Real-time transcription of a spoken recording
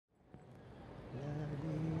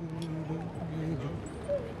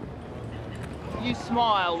you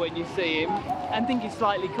smile when you see him and think he's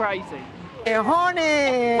slightly crazy? Hey,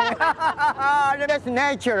 honey! That's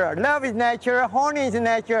natural. Love is natural, honey is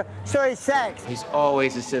natural, so is sex. He's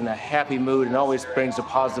always just in a happy mood and always brings a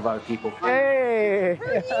positive out of people. Hey!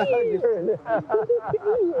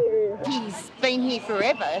 He's been here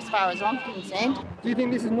forever, as far as I'm concerned. Do you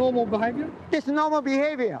think this is normal behaviour? This is normal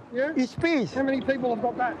behaviour. Yeah? It's peace. How many people have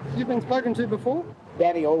got that? You've been spoken to before?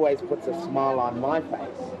 Danny always puts a smile on my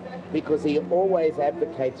face because he always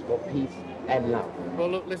advocates for peace and love. Well,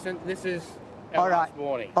 look, listen, this is our last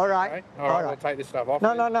warning. All right. Okay? All right, we'll take this stuff off.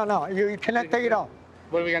 No. You cannot take it off.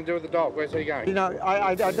 What are we going to do with the dog? Where's he going? You know,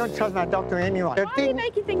 I don't trust my dog to anyone. Why are you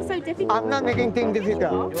making things so difficult? I'm not making things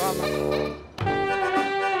difficult. You are,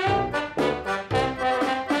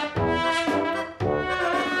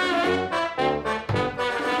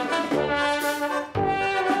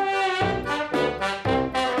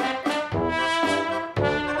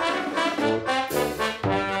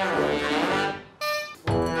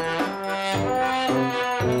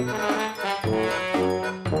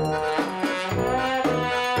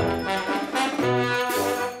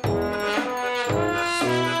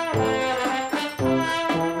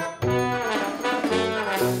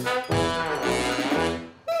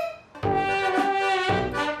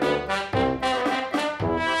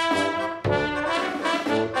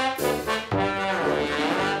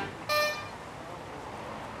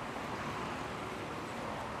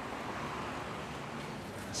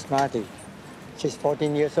 Smarty. She's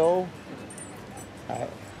 14 years old.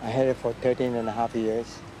 I had her for 13 and a half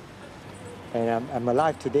years. And I'm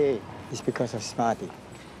alive today is because of Smarty.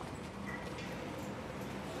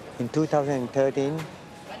 In 2013,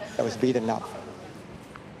 I was beaten up.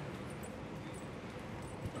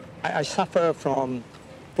 I suffer from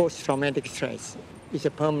post-traumatic stress. It's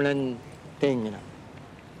a permanent thing, you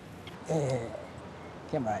know.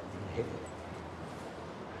 Come on.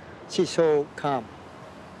 She's so calm.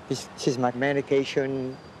 She's my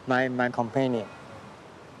medication, my companion.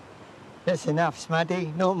 That's enough,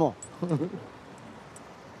 Smarty. No more.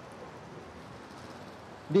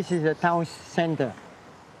 This is the town center.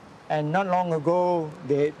 And not long ago,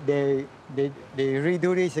 they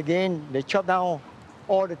redo this again. They chop down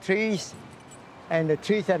all the trees. And the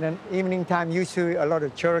trees at the evening time, usually a lot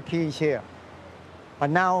of Cherokees here. But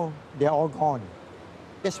now, they're all gone.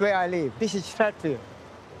 That's where I live. This is Stratfield.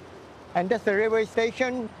 And that's the railway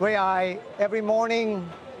station where every morning,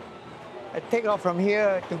 I take off from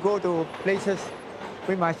here to go to places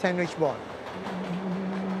with my sandwich board.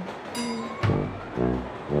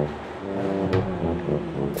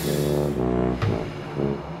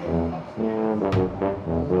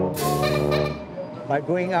 By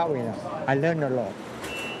going out, you know, I learn a lot.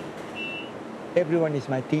 Everyone is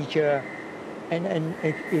my teacher, and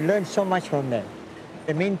you learn so much from them.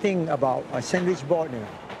 The main thing about a sandwich board, you know,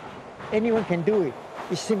 anyone can do it.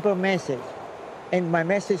 It's a simple message. And my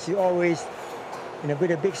message is always, you know,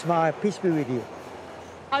 with a big smile, peace be with you.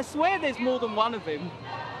 I swear there's more than one of him.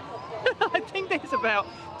 I think there's about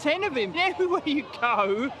 10 of him. Everywhere you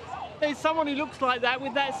go, there's someone who looks like that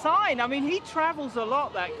with that sign. I mean, he travels a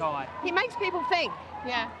lot, that guy. He makes people think.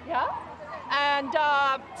 Yeah. Yeah? And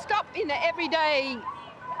stop in the everyday,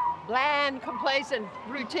 bland, complacent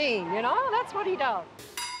routine, you know? That's what he does.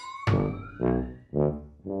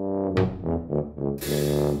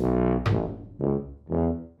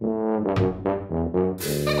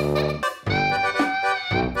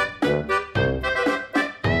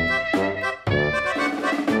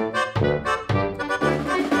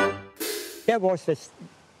 That was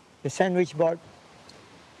the sandwich board.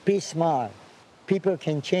 Peace, smile. People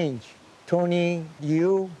can change. Tony,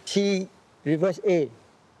 you, C, reverse A,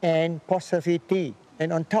 and apostrophe T.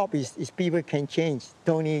 And on top is people can change.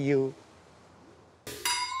 Tony, you.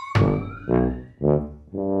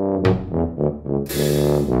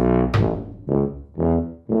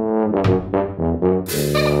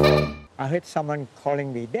 I heard someone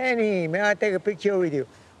calling me, Danny, may I take a picture with you?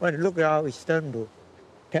 When I look around, it's Turnbull.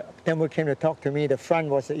 Turnbull came to talk to me. The front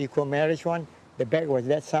was the equal marriage one. The back was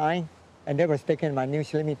that sign. And that was taken by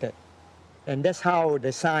News Limited. And that's how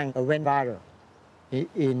the sign went viral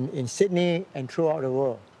in Sydney and throughout the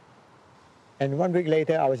world. And 1 week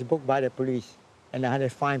later, I was booked by the police. And I had a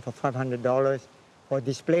fine for $500 for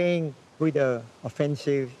displaying with an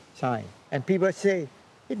offensive sign. And people say,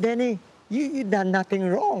 hey, Danny, you done nothing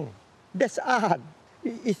wrong. That's art.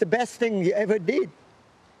 It's the best thing you ever did.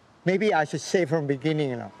 Maybe I should say from the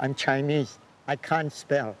beginning, you know, I'm Chinese. I can't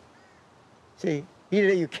spell. See,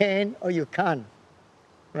 either you can or you can't,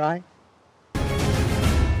 right?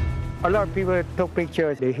 A lot of people took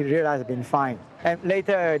pictures. They realized I've been fined. And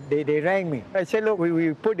later, they rang me. I said, look,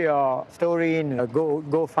 we put your story in a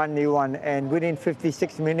GoFundMe one, and within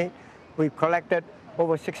 56 minutes, we collected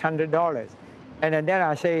over $600. And then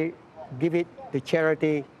I say, give it to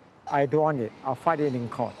charity. I don't want it. I'll fight it in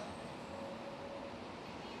court.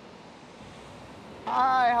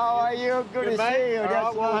 Hi, how are you? Good to see you.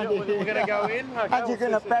 That's right, we're going to go in. Okay, are you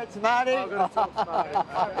going to pet Smarty?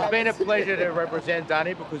 It's been a pleasure to represent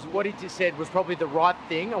Danny because what he just said was probably the right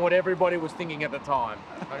thing and what everybody was thinking at the time.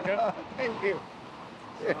 Okay? Thank you.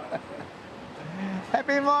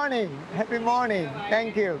 Happy morning. Happy morning.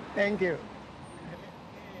 Thank you. Thank you.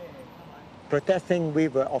 Protesting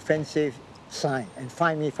with an offensive sign and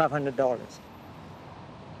fine me $500.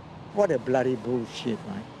 What a bloody bullshit,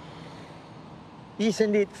 man.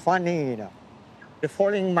 Isn't it funny, you know? The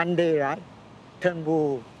following Monday, right,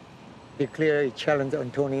 Turnbull declared a challenge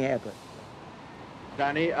on Tony Abbott.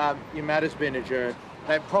 Danny, your matter's been adjourned.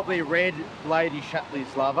 They've probably read Lady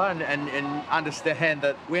Shatley's Lover and understand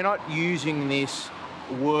that we're not using this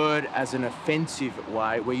word as an offensive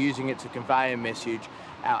way. We're using it to convey a message,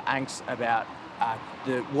 our angst about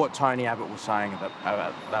what Tony Abbott was saying at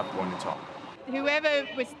that point in time. Whoever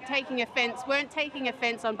was taking offence weren't taking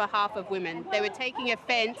offence on behalf of women. They were taking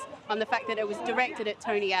offence on the fact that it was directed at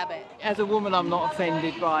Tony Abbott. As a woman, I'm not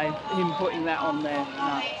offended by him putting that on there,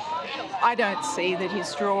 no. I don't see that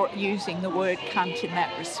he's using the word cunt in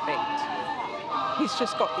that respect. He's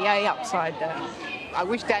just got the A upside down. I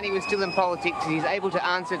wish Danny was still in politics and he's able to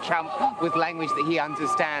answer Trump with language that he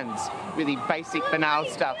understands. Really basic, banal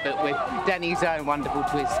stuff, but with Danny's own wonderful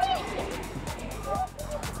twist.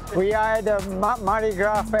 We are at the Mardi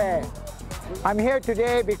Gras Fair. I'm here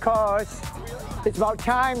today because it's about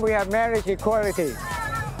time we have marriage equality.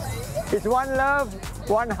 It's one love,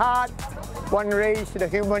 one heart, one race, the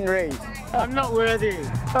human race. I'm not worthy.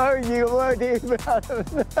 Oh, you're worthy, brother.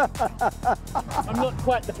 I'm not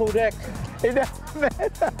quite the full deck. It doesn't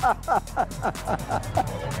matter.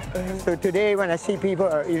 So today when I see people,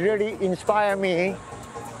 it really inspires me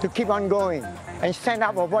to keep on going and stand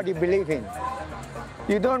up for what you believe in.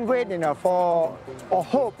 You don't wait for or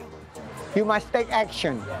hope. You must take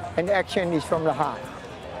action, and action is from the heart.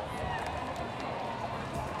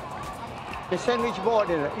 The sandwich board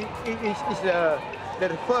is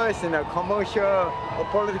the first commercial or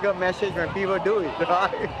political message when people do it,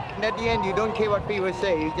 right? And at the end, you don't care what people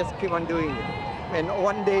say, you just keep on doing it. And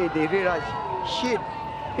one day they realize, shit,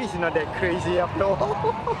 he's not that crazy after all.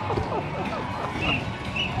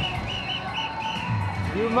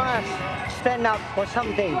 You must stand up for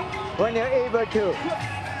something when you're able to.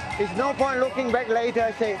 It's no point looking back later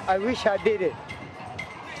and saying, I wish I did it.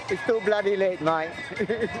 It's too bloody late, mate.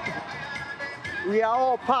 We are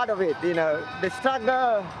all part of it, you know. The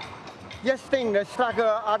struggle, just think the struggle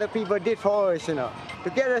other people did for us, you know, to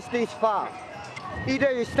get us this far.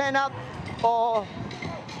 Either you stand up or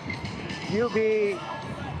you'll be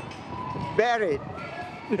buried,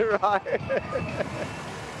 right?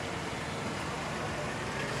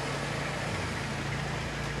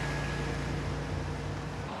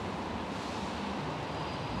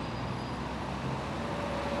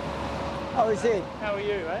 How is it? How are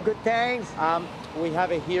you, eh? Good, thanks. We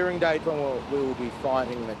have a hearing date when we will be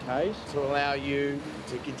fighting the case to allow you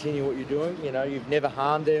to continue what you're doing. You know, you've never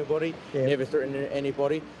harmed anybody, never threatened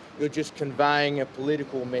anybody. You're just conveying a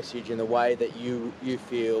political message in the way that you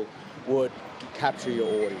feel would capture your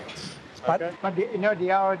audience. But you know,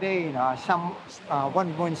 the other day, you know,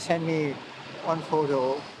 one woman sent me one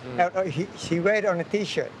photo. She read it on a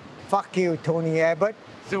T-shirt. Fuck you, Tony Abbott.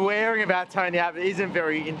 Swearing about Tony Abbott isn't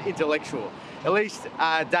very intellectual. At least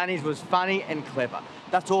Danny's was funny and clever.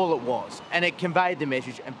 That's all it was. And it conveyed the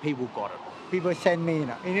message and people got it. People send me, you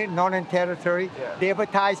know, in Northern Territory, they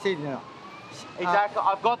advertise it, you know. Exactly,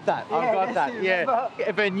 I've got that. I've got that. Yeah.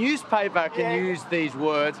 If a newspaper can use these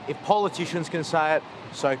words, if politicians can say it,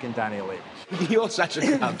 so can Danny Levy. You're such a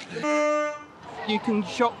cunt. You can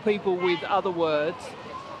shock people with other words,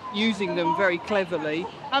 using them very cleverly.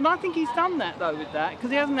 And I think he's done that, though, with that, because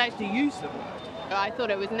he hasn't actually used the word. I thought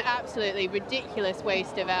it was an absolutely ridiculous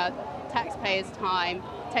waste of our taxpayers' time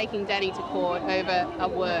taking Danny to court over a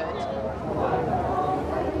word.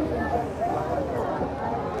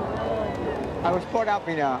 I was brought up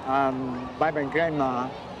by my grandma.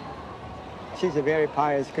 She's a very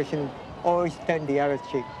pious Christian, always turn the other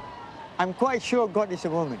cheek. I'm quite sure God is a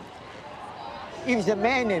woman. If he's a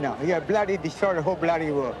man, you know, he bloody destroyed the whole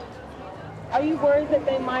bloody world. Are you worried that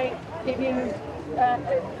they might get you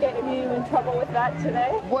in trouble with that today?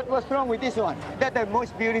 What's wrong with this one? That's the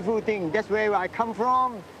most beautiful thing. That's where I come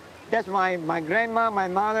from. That's my grandma, my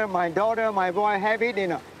mother, my daughter, my boy have it, you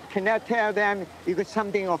know. cannot tell them you got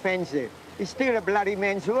something offensive. It's still a bloody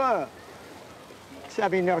man's world. So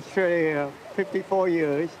I've been in Australia 54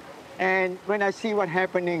 years, and when I see what's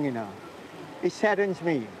happening, you know, it saddens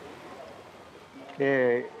me.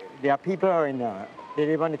 There are people in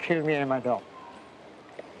they want to kill me and my dog.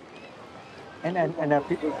 And There's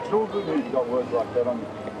children who've got words like that on you.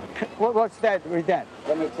 What's that with that?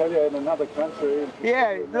 Let me tell you, in another country,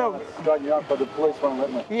 yeah, look. Straighten you up, but the police won't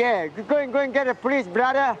let me. Yeah, go and get the police,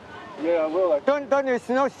 brother. Yeah, I will. Don't you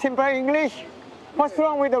know simple English? What's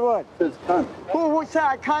wrong with the word? It's cunt. Who said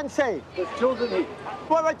I can't say? There's children here.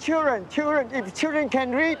 What about children? Children, if children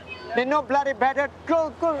can read, they know bloody better.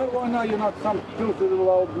 Go. Oh, no, you're not some filthy little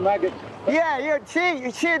old maggot. Yeah,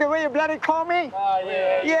 you see the way you bloody call me?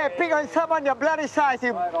 Yeah, pick on someone your bloody size,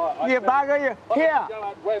 you bugger, you. Here.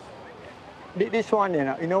 This one,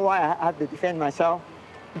 you know why I have to defend myself?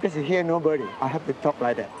 Because you hear nobody. I have to talk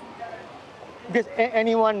like that. Because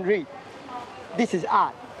anyone read. This is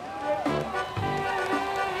art.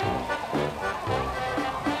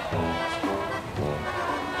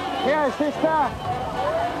 Here, sister.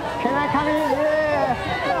 Can I come in? Yeah.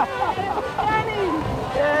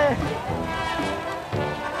 Yeah.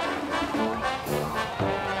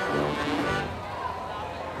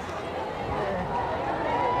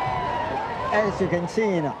 As you can see,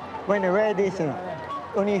 you know, when I wear this, you know,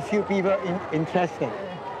 only a few people interested.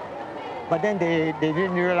 But then they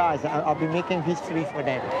didn't realize I'll be making history for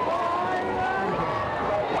them.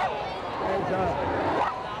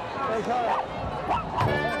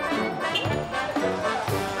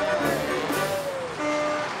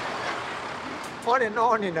 On and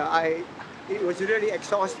on, you know, it was really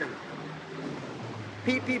exhausting.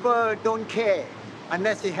 People don't care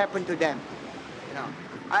unless it happened to them, you know.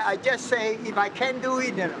 I just say, if I can do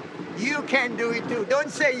it, you know, you can do it too. Don't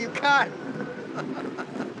say you can't.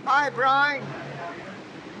 Hi, Brian.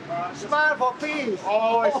 Smile for peace.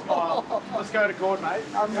 Always smile. Let's go to court, mate.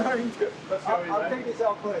 I'm going to. Let's go, I'll take this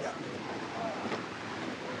off first.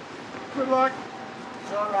 Good luck.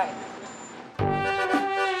 It's all right.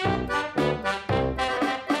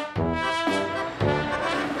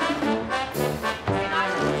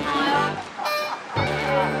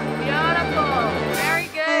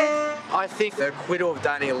 I think the acquittal of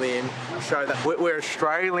Danny Lim showed that we're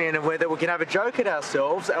Australian and whether we can have a joke at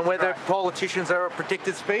ourselves and whether politicians are a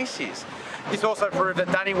protected species. This also proved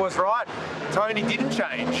that Danny was right. Tony didn't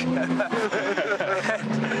change. and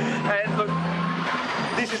look,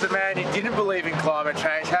 this is a man who didn't believe in climate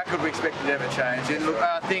change. How could we expect it to ever change? And look,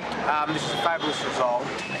 I think this is a fabulous result.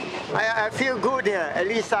 I feel good here. At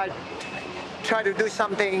least I try to do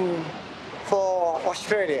something for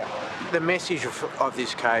Australia. The message of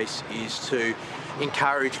this case is to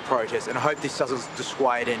encourage protest, and I hope this doesn't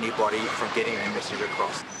dissuade anybody from getting their message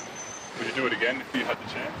across. Would you do it again if you had the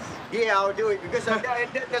chance? Yeah, I'll do it because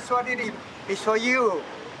that's what it is. It's for you,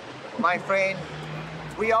 my friend.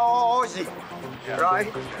 We are all Aussie,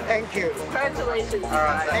 right? Thank you. Congratulations. All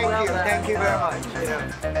right, thank you very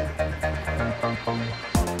much.